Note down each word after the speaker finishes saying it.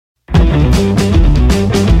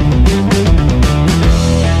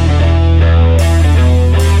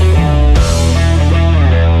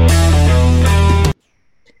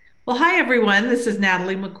everyone. This is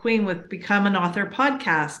Natalie McQueen with Become an Author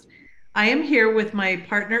podcast. I am here with my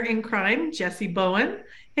partner in crime, Jesse Bowen.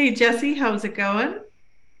 Hey, Jesse, how's it going?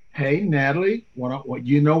 Hey, Natalie, what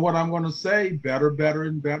you know what I'm going to say? Better, better,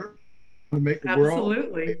 and better to make the world a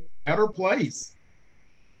Absolutely. better place.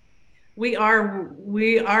 We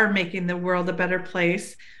are making the world a better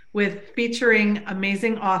place with featuring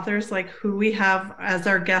amazing authors like who we have as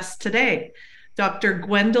our guest today, Dr.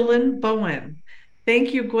 Gwendolyn Bowen.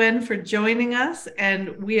 Thank you, Gwen, for joining us.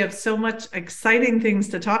 And we have so much exciting things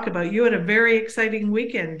to talk about. You had a very exciting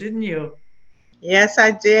weekend, didn't you? Yes,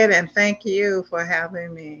 I did. And thank you for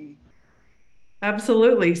having me.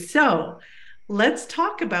 Absolutely. So let's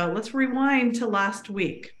rewind to last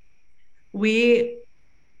week. We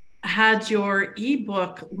had your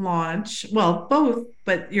ebook launch, well, both,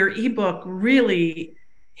 but your ebook really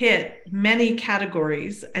hit many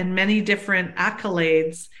categories and many different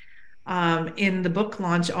accolades in the book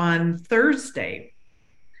launch on Thursday.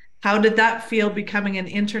 How did that feel becoming an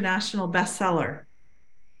international bestseller?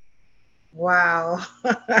 Wow.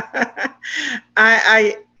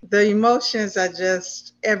 I the emotions are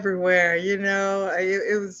just everywhere,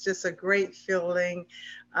 it was just a great feeling.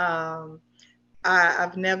 Um,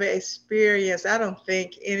 I've never experienced, I don't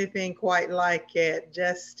think, anything quite like it.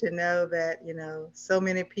 Just to know that, so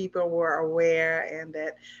many people were aware and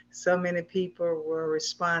that so many people were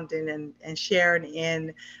responding and sharing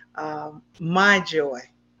in my joy.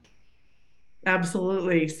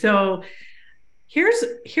 Absolutely. So here's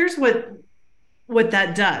what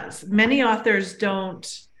that does. Many authors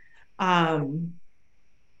don't um,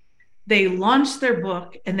 they launch their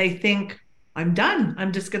book and they think, I'm done.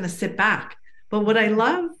 I'm just going to sit back. But what I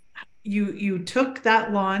love, you took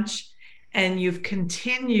that launch and you've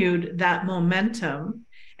continued that momentum,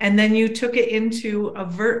 and then you took it into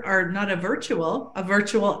or not a virtual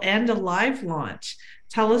and a live launch.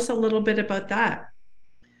 Tell us a little bit about that.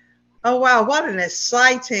 Oh, wow. What an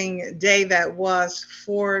exciting day that was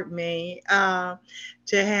for me, to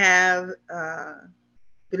have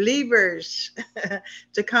believers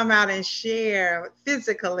to come out and share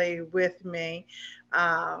physically with me.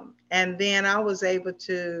 And then I was able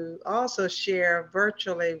to also share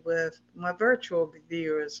virtually with my virtual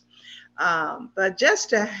viewers. But just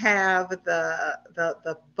to have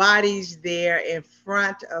the bodies there in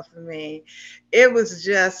front of me, it was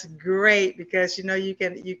just great because you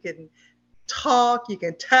can talk, you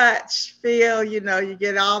can touch, feel, you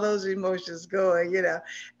get all those emotions going.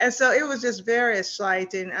 And so it was just very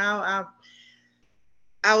exciting. I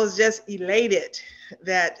was just elated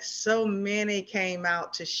that so many came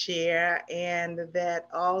out to share, and that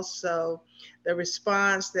also the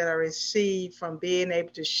response that I received from being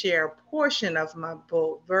able to share a portion of my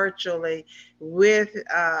book virtually with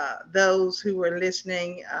those who were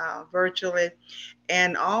listening virtually,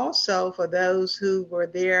 and also for those who were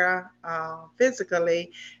there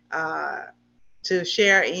physically. To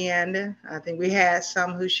share in. I think we had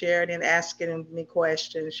some who shared in asking me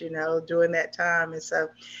questions, during that time. And so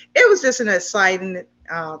it was just an exciting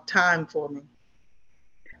time for me.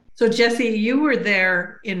 So, Jesse, you were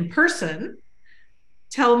there in person.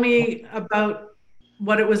 Tell me about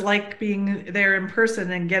what it was like being there in person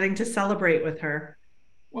and getting to celebrate with her.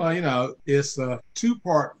 Well, it's a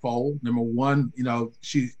two-part fold. Number one,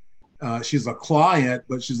 she's a client,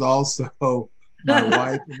 but she's also my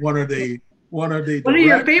wife, one of the One of your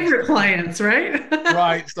directors. favorite clients, right?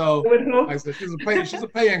 Right. I So, would like I hope. said, she's a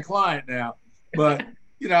paying client now. But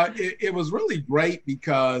it was really great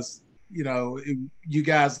because you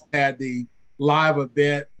guys had the live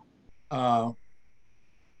event uh,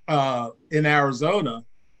 in Arizona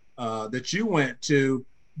that you went to,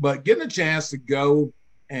 but getting a chance to go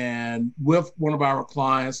and with one of our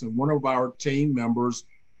clients and one of our team members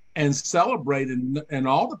and celebrate and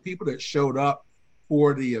all the people that showed up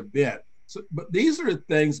for the event. So, but these are the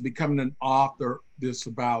things becoming an author this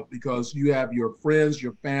about because you have your friends,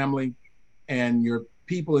 your family, and your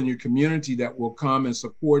people in your community that will come and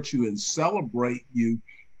support you and celebrate you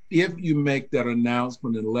if you make that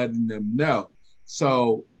announcement and letting them know.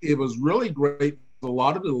 So it was really great. A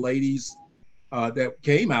lot of the ladies that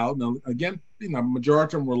came out, and again,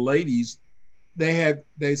 majority of them were ladies. They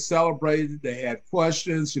celebrated. They had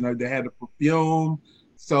questions. They had the perfume.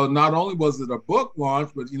 So not only was it a book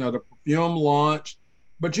launch, but the perfume launch.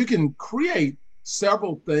 But you can create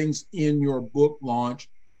several things in your book launch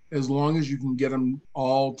as long as you can get them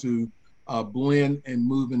all to blend and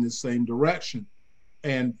move in the same direction.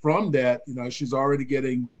 And from that, she's already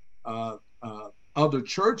getting other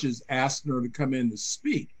churches asking her to come in to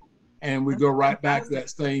speak. And we That's go right back to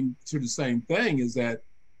fantastic. the same thing is that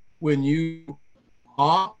when you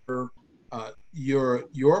author,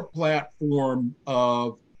 your platform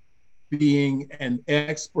of being an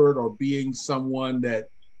expert or being someone that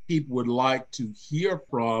people would like to hear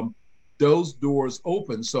from, those doors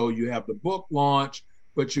open. So you have the book launch,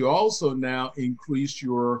 but you also now increase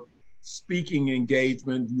your speaking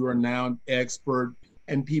engagement. You are now an expert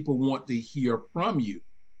and people want to hear from you.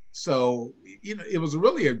 So, it was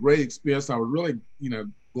really a great experience. I was really,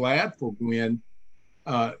 glad for Gwen,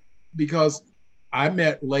 uh, because I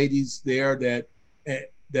met ladies there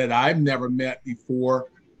that I've never met before.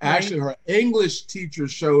 Right. Actually, her English teacher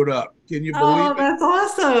showed up. Can you believe Oh, it? that's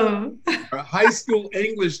awesome. Her high school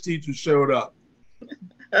English teacher showed up.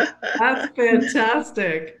 That's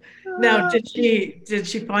fantastic. Now, did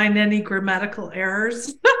she find any grammatical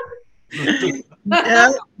errors?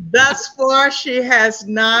 Yeah, thus far, she has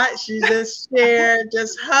not. She just shared,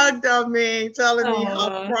 just hugged on me, telling me how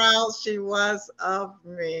Oh, proud she was of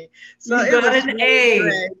me. So you it got was an really A.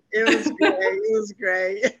 great. It was great. It was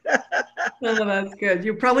great. Oh, that's good.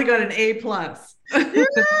 You probably got an A plus.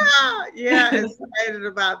 Yeah, yeah, excited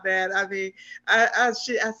about that. I mean,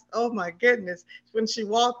 oh my goodness, when she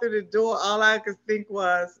walked through the door, all I could think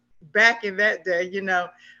was back in that day,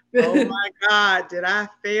 oh my God, did I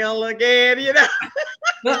fail again?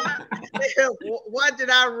 What did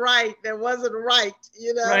I write that wasn't right?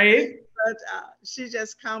 Right? But she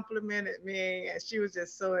just complimented me, and she was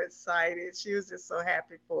just so excited. She was just so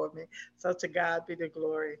happy for me. So to God be the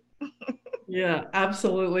glory. Yeah,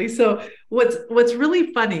 absolutely. So what's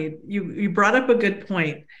really funny, you brought up a good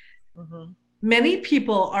point. Mhm. Many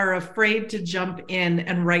people are afraid to jump in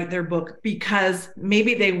and write their book because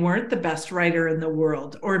maybe they weren't the best writer in the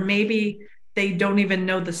world, or maybe they don't even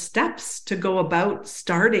know the steps to go about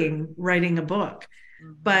starting writing a book.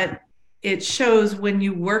 Mhm. But it shows when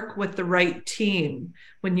you work with the right team,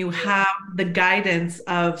 when you have the guidance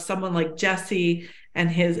of someone like Jesse and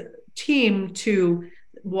his team to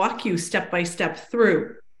walk you step by step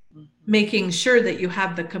through, Mhm. making sure that you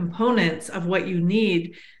have the components of what you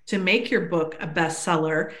need to make your book a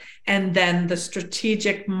bestseller, and then the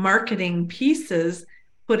strategic marketing pieces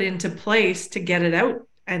put into place to get it out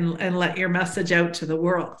and let your message out to the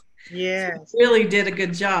world. So Yes. you really did a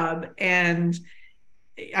good job. And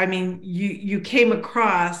I mean, you came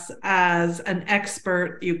across as an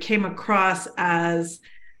expert. You came across as,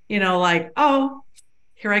 like, oh,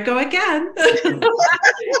 here I go again.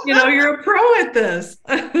 You're a pro at this.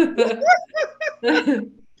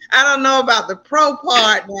 I don't know about the pro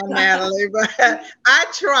part now, Natalie, but I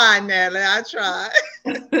try, Natalie. I try.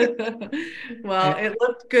 Well, it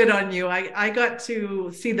looked good on you. I got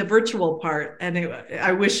to see the virtual part, and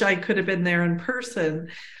I wish I could have been there in person,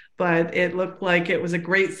 but it looked like it was a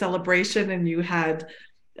great celebration, and you had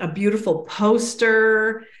a beautiful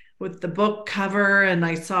poster with the book cover, and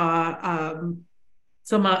I saw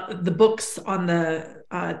some of the books on the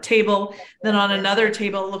table. Then on another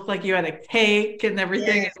table, it looked like you had a cake and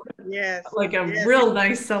everything. Yes, yes, Like a yes. real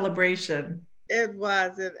nice celebration. It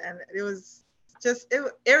was it, and it was just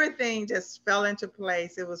everything just fell into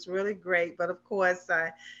place. It was really great. But of course,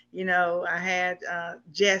 I had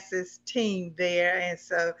Jess's team there, and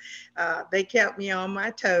so they kept me on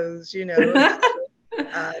my toes.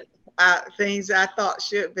 Uh, things I thought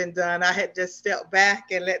should have been done, I had just stepped back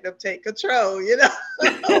and let them take control.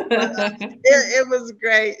 But it was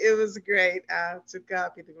great. It was great. To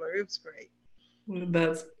God be the glory. It was great.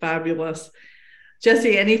 That's fabulous.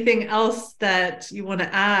 Jesse, anything else that you want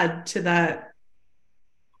to add to that?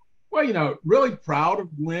 Well, really proud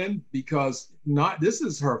of Gwen because this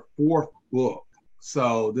is her fourth book.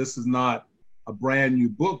 So this is not a brand new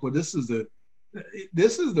book, but this is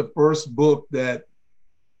the first book that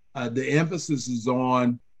the emphasis is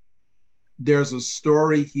on. There's a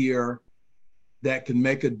story here that can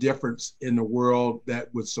make a difference in the world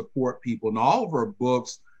that would support people. And all of her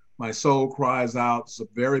books, My Soul Cries Out, is a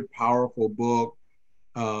very powerful book.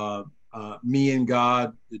 Me and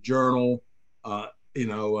God, the journal, uh,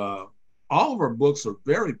 all of her books are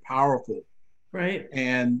very powerful. Right.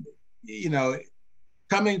 And,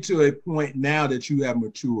 coming to a point now that you have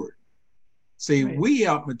matured. See, Right. we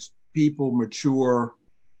help people mature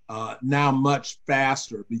now much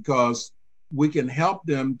faster because we can help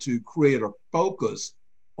them to create a focus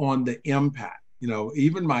on the impact.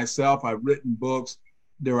 Even myself, I've written books,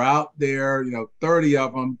 they're out there, 30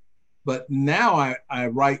 of them, but now I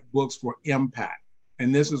write books for impact.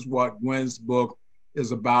 And this is what Gwen's book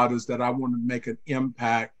is about, is that I want to make an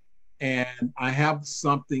impact. And I have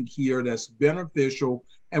something here that's beneficial,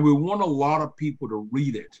 and we want a lot of people to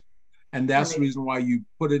read it. And that's the Right. reason why you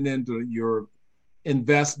put it into your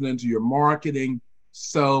investment, into your marketing.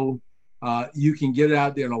 So you can get it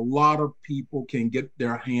out there, and a lot of people can get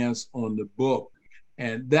their hands on the book.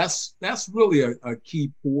 And that's really a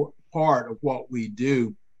key part of what we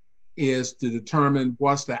do, is to determine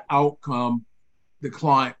what's the outcome the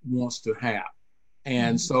client wants to have.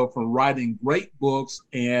 And so from writing great books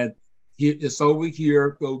and it's over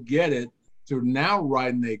here, go get it, to now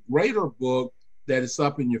writing a greater book that is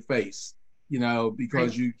up in your face,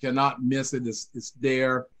 because you cannot miss it. It's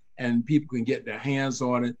there and people can get their hands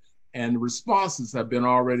on it. And the responses have been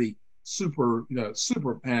already super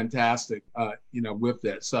fantastic, with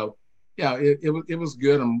that. So yeah, it was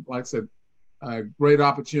good. And like I said, a great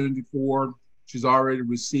opportunity for her. She's already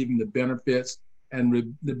receiving the benefits.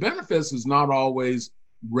 And the benefits is not always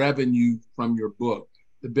revenue from your book.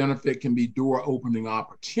 The benefit can be door opening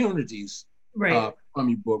opportunities from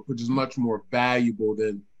your book, which is much more valuable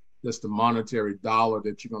than just the monetary dollar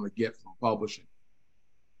that you're going to get from publishing.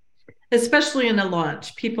 Especially in a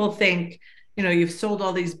launch, people think, you've sold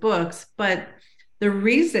all these books, but the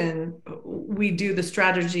reason we do the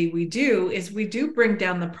strategy we do is we do bring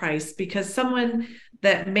down the price, because someone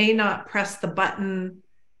that may not press the button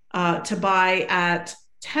to buy at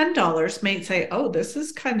 $10 may say, oh, this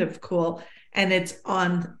is kind of cool. And it's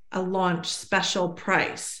on a launch special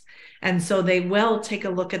price. And so they will take a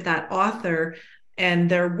look at that author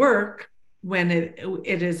and their work when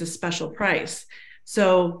it is a special price.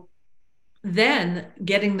 So then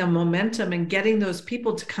getting the momentum and getting those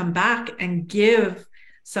people to come back and give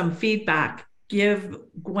some feedback, give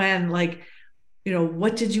Gwen,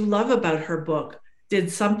 what did you love about her book?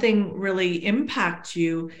 Did something really impact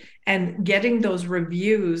you? And getting those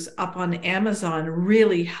reviews up on Amazon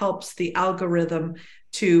really helps the algorithm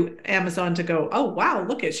to Amazon to go, oh, wow,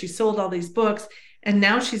 look at, she sold all these books and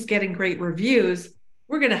now she's getting great reviews.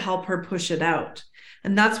 We're going to help her push it out.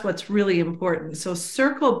 And that's what's really important. So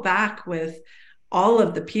circle back with all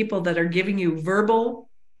of the people that are giving you verbal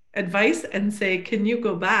advice and say, can you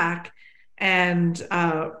go back and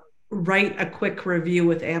write a quick review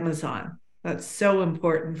with Amazon? That's so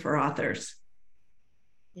important for authors.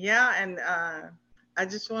 Yeah, and I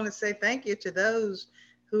just want to say thank you to those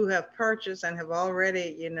who have purchased and have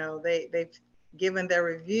already, they've given their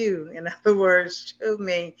review, in other words, to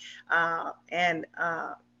me.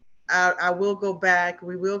 I will go back.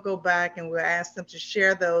 We will go back and we'll ask them to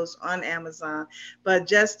share those on Amazon. But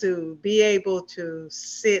just to be able to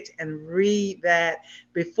sit and read that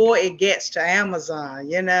before it gets to Amazon,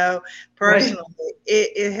 personally,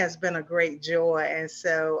 it has been a great joy. And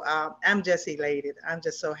so I'm just elated. I'm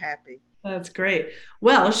just so happy. That's great.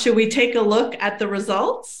 Well, should we take a look at the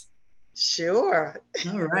results? Sure.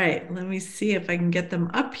 All right. Let me see if I can get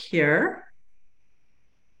them up here.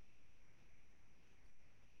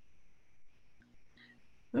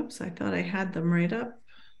 Oops, I thought I had them right up.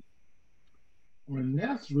 And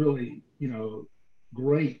that's really,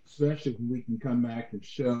 great, especially when we can come back and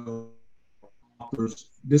show authors,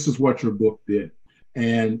 this is what your book did.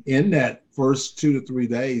 And in that first 2 to 3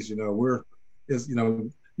 days,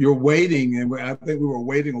 you're waiting, and I think we were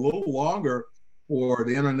waiting a little longer for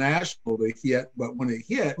the international to hit, but when it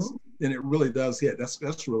hits, then it really does hit.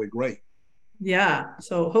 That's really great. Yeah.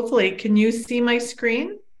 So hopefully, can you see my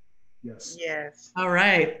screen? Yes. Yes. All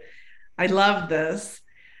right. I love this.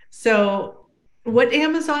 So what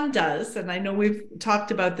Amazon does, and I know we've talked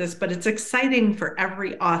about this, but it's exciting for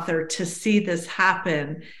every author to see this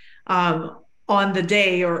happen on the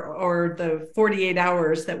day or the 48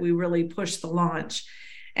 hours that we really push the launch.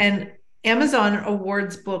 And Amazon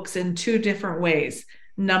awards books in 2 different ways: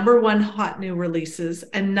 #1 hot new releases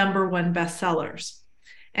and #1 bestsellers.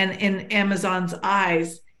 And in Amazon's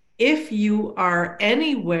eyes, if you are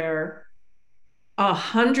anywhere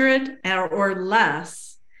 100 or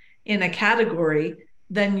less in a category,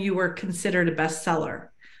 then you are considered a bestseller.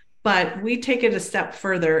 But we take it a step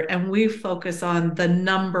further and we focus on the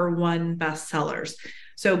 #1 bestsellers.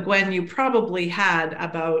 So Gwen, you probably had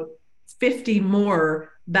about 50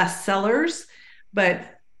 more bestsellers,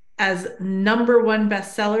 but as #1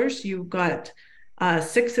 bestsellers, you got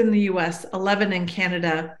 6 in the US, 11 in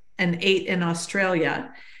Canada, and 8 in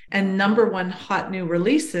Australia. And #1 hot new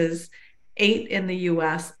releases, 8 in the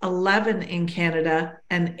US, 11 in Canada,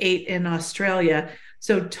 and 8 in Australia.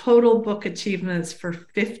 So total book achievements for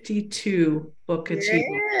 52 book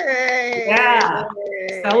achievements. Yay! Yeah,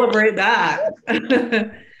 celebrate that.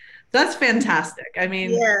 That's fantastic. I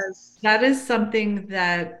mean, yes, that is something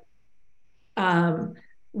that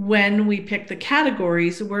when we pick the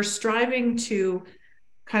categories, we're striving to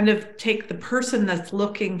kind of take the person that's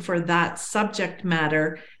looking for that subject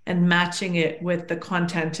matter and matching it with the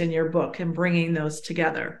content in your book and bringing those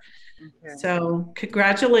together. Okay. So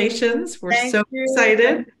congratulations. We're so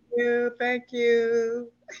excited. you. Thank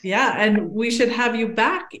you. Yeah, and we should have you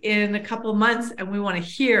back in a couple months, and we want to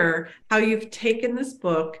hear how you've taken this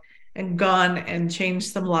book and gone and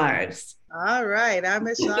changed some lives. All right. I'm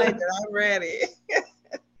excited. I'm ready.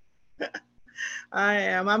 I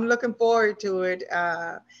am. I'm looking forward to it.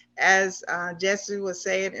 As Jesse was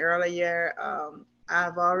saying earlier,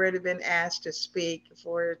 I've already been asked to speak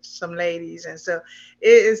for some ladies, and so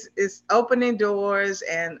it's opening doors,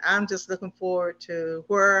 and I'm just looking forward to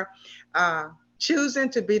where uh, choosing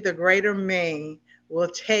to be the greater me will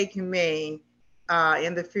take me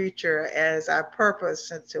in the future as I purpose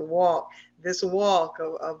to walk this walk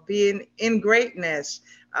of being in greatness,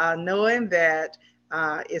 knowing that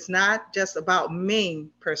it's not just about me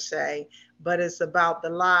per se, but it's about the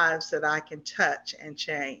lives that I can touch and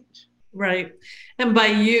change. Right. And by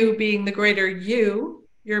you being the greater you,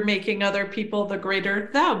 you're making other people the greater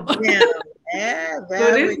them. Yeah, yeah, So it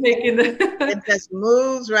that is making it the just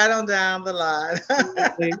moves right on down the line.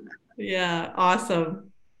 yeah,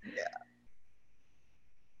 awesome.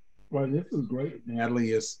 Well, this is great,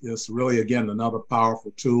 Natalie. It's really, again, another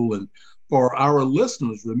powerful tool. And for our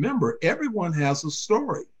listeners, remember, everyone has a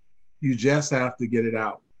story. You just have to get it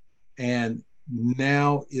out. And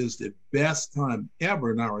now is the best time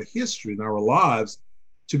ever in our history, in our lives,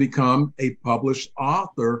 to become a published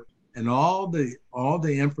author, and all the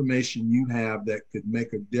information you have that could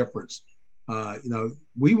make a difference.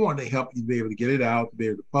 We want to help you be able to get it out, to be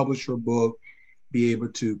able to publish your book, be able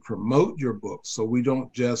to promote your book. So we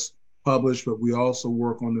don't just publish, but we also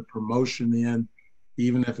work on the promotion end,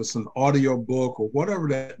 even if it's an audio book or whatever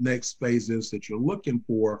that next phase is that you're looking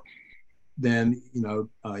for. Then,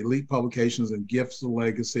 Elite Publications and Gifts of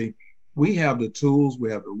Legacy, we have the tools, we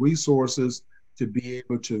have the resources to be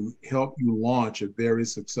able to help you launch a very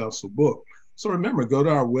successful book. So remember, go to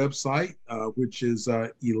our website, which is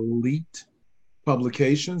Elite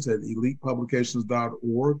Publications at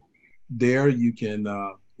elitepublications.org. There you can,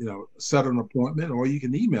 set an appointment, or you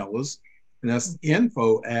can email us, and that's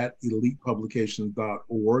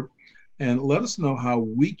info@elitepublications.org, and let us know how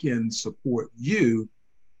we can support you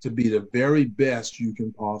to be the very best you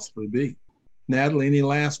can possibly be. Natalie, any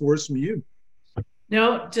last words from you?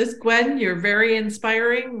 No, just Gwen, you're very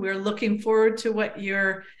inspiring. We're looking forward to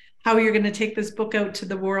how you're going to take this book out to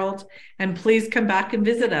the world. And please come back and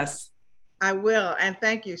visit us. I will. And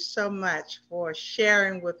thank you so much for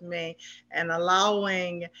sharing with me and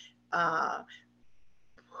allowing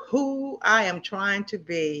who I am trying to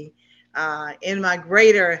be in my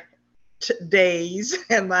greater days,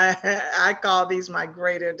 and I call these my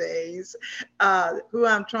greater days, who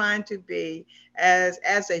I'm trying to be as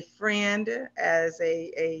a friend, as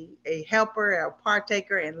a helper, a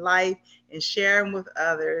partaker in life, and sharing with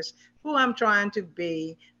others, who I'm trying to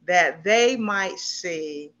be, that they might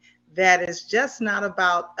see that it's just not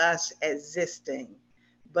about us existing,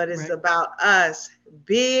 but it's Right. about us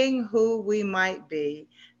being who we might be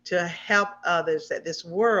to help others, that this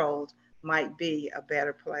world might be a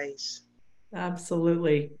better place.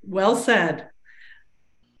 Absolutely. Well said.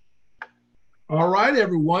 All right,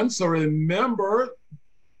 everyone. So remember,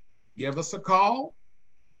 give us a call.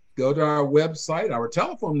 Go to our website. Our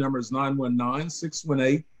telephone number is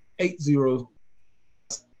 919-618-8005.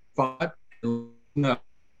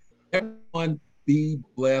 Everyone be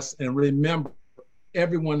blessed. And remember,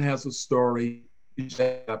 everyone has a story. You just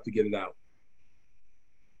have to get it out.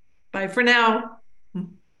 Bye for now.